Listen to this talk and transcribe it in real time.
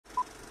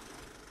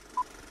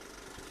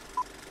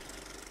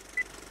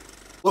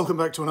Welcome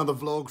back to another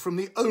vlog from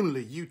the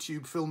only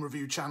YouTube film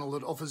review channel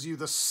that offers you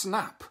the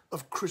snap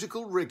of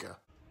critical rigour.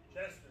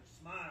 Chester,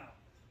 smile.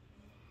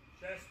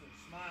 Chester,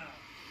 smile.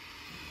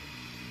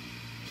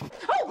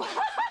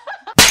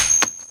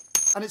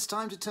 And it's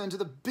time to turn to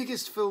the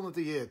biggest film of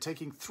the year,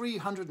 taking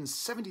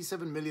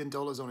 $377 million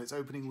on its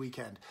opening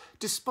weekend.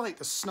 Despite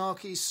the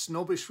snarky,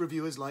 snobbish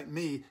reviewers like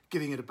me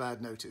giving it a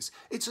bad notice,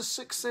 it's a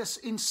success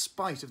in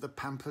spite of the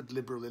pampered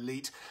liberal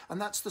elite, and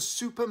that's the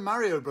Super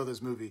Mario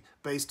Bros. Movie,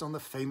 based on the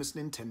famous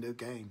Nintendo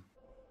game.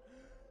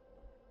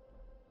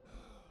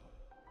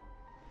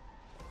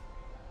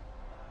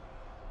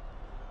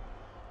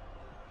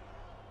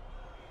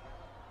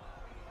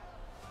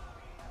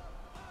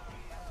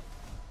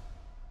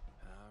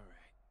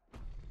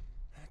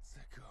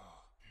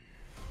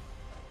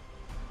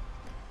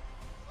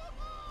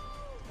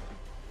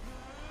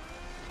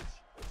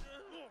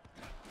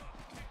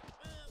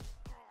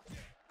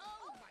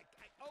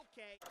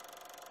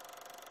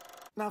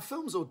 Now,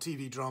 films or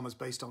TV dramas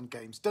based on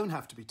games don't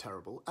have to be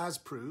terrible, as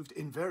proved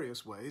in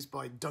various ways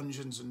by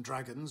Dungeons and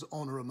Dragons,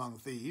 Honor Among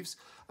Thieves,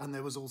 and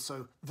there was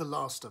also The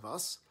Last of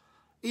Us.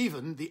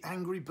 Even the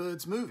Angry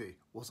Birds movie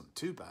wasn't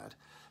too bad.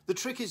 The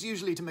trick is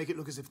usually to make it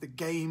look as if the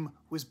game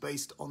was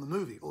based on the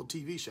movie or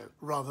TV show,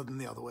 rather than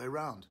the other way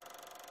around.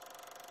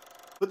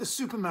 But the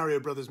Super Mario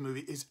Bros.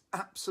 Movie is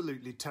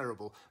absolutely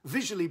terrible,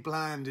 visually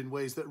bland in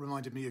ways that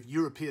reminded me of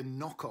European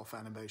knockoff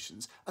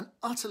animations, and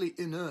utterly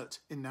inert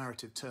in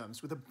narrative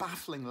terms, with a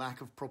baffling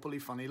lack of properly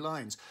funny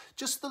lines.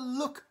 Just the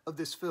look of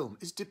this film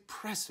is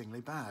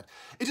depressingly bad.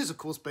 It is, of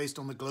course, based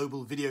on the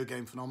global video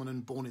game phenomenon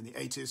born in the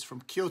 80s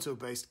from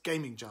Kyoto-based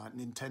gaming giant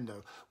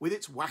Nintendo, with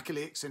its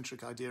wackily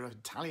eccentric idea of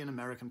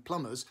Italian-American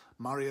plumbers,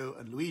 Mario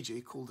and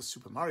Luigi, called the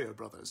Super Mario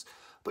Brothers.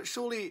 But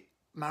surely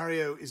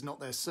Mario is not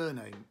their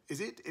surname,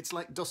 is it? It's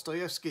like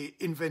Dostoevsky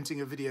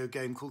inventing a video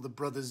game called The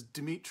Brothers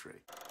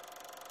Dimitri.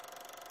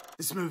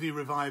 This movie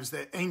revives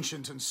their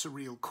ancient and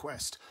surreal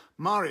quest.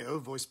 Mario,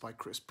 voiced by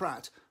Chris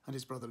Pratt, and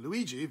his brother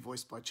Luigi,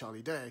 voiced by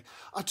Charlie Day,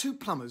 are two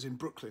plumbers in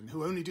Brooklyn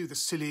who only do the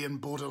silly and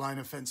borderline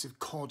offensive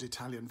cod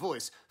Italian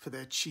voice for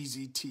their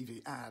cheesy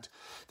TV ad.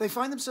 They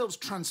find themselves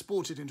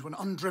transported into an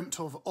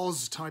undreamt-of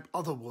Oz-type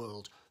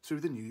otherworld through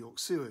the New York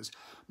sewers.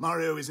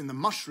 Mario is in the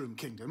Mushroom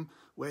Kingdom,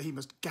 where he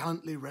must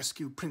gallantly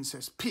rescue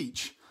Princess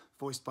Peach,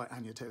 voiced by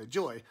Anya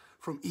Taylor-Joy,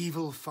 from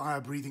evil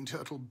fire-breathing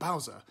turtle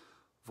Bowser,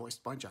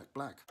 voiced by Jack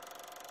Black.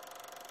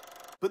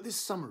 But this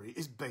summary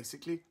is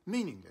basically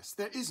meaningless.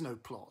 There is no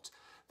plot.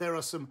 There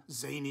are some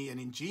zany and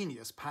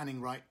ingenious panning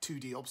right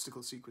 2D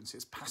obstacle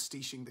sequences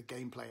pastiching the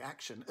gameplay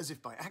action as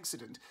if by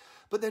accident.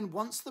 But then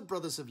once the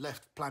brothers have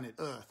left planet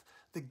Earth,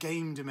 the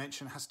game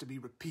dimension has to be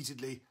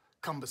repeatedly,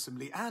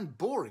 cumbersomely and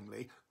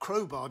boringly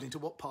crowbarred into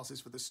what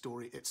passes for the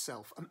story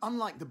itself. And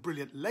unlike the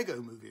brilliant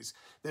Lego movies,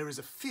 there is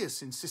a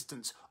fierce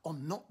insistence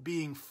on not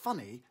being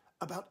funny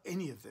about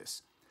any of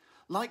this.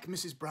 Like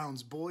Mrs.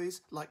 Brown's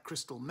Boys, like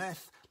Crystal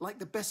Meth, like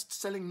the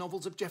best-selling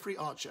novels of Jeffrey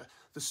Archer,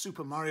 the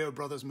Super Mario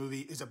Bros.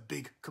 Movie is a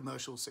big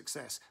commercial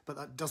success, but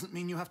that doesn't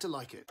mean you have to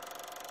like it.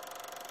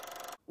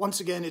 Once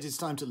again, it is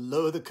time to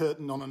lower the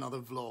curtain on another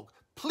vlog.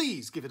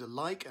 Please give it a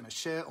like and a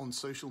share on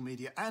social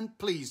media, and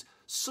please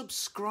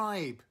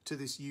subscribe to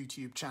this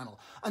YouTube channel.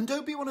 And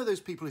don't be one of those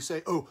people who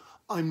say, oh,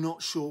 I'm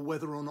not sure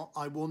whether or not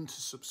I want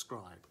to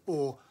subscribe,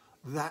 or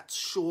that's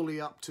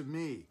surely up to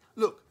me.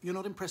 Look, you're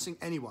not impressing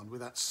anyone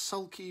with that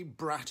sulky,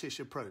 brattish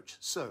approach.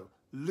 So,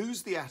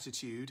 lose the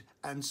attitude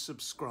and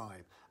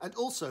subscribe. And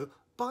also,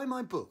 buy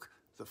my book,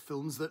 The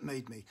Films That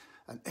Made Me,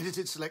 an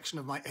edited selection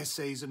of my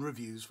essays and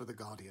reviews for The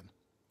Guardian.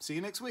 See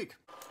you next week.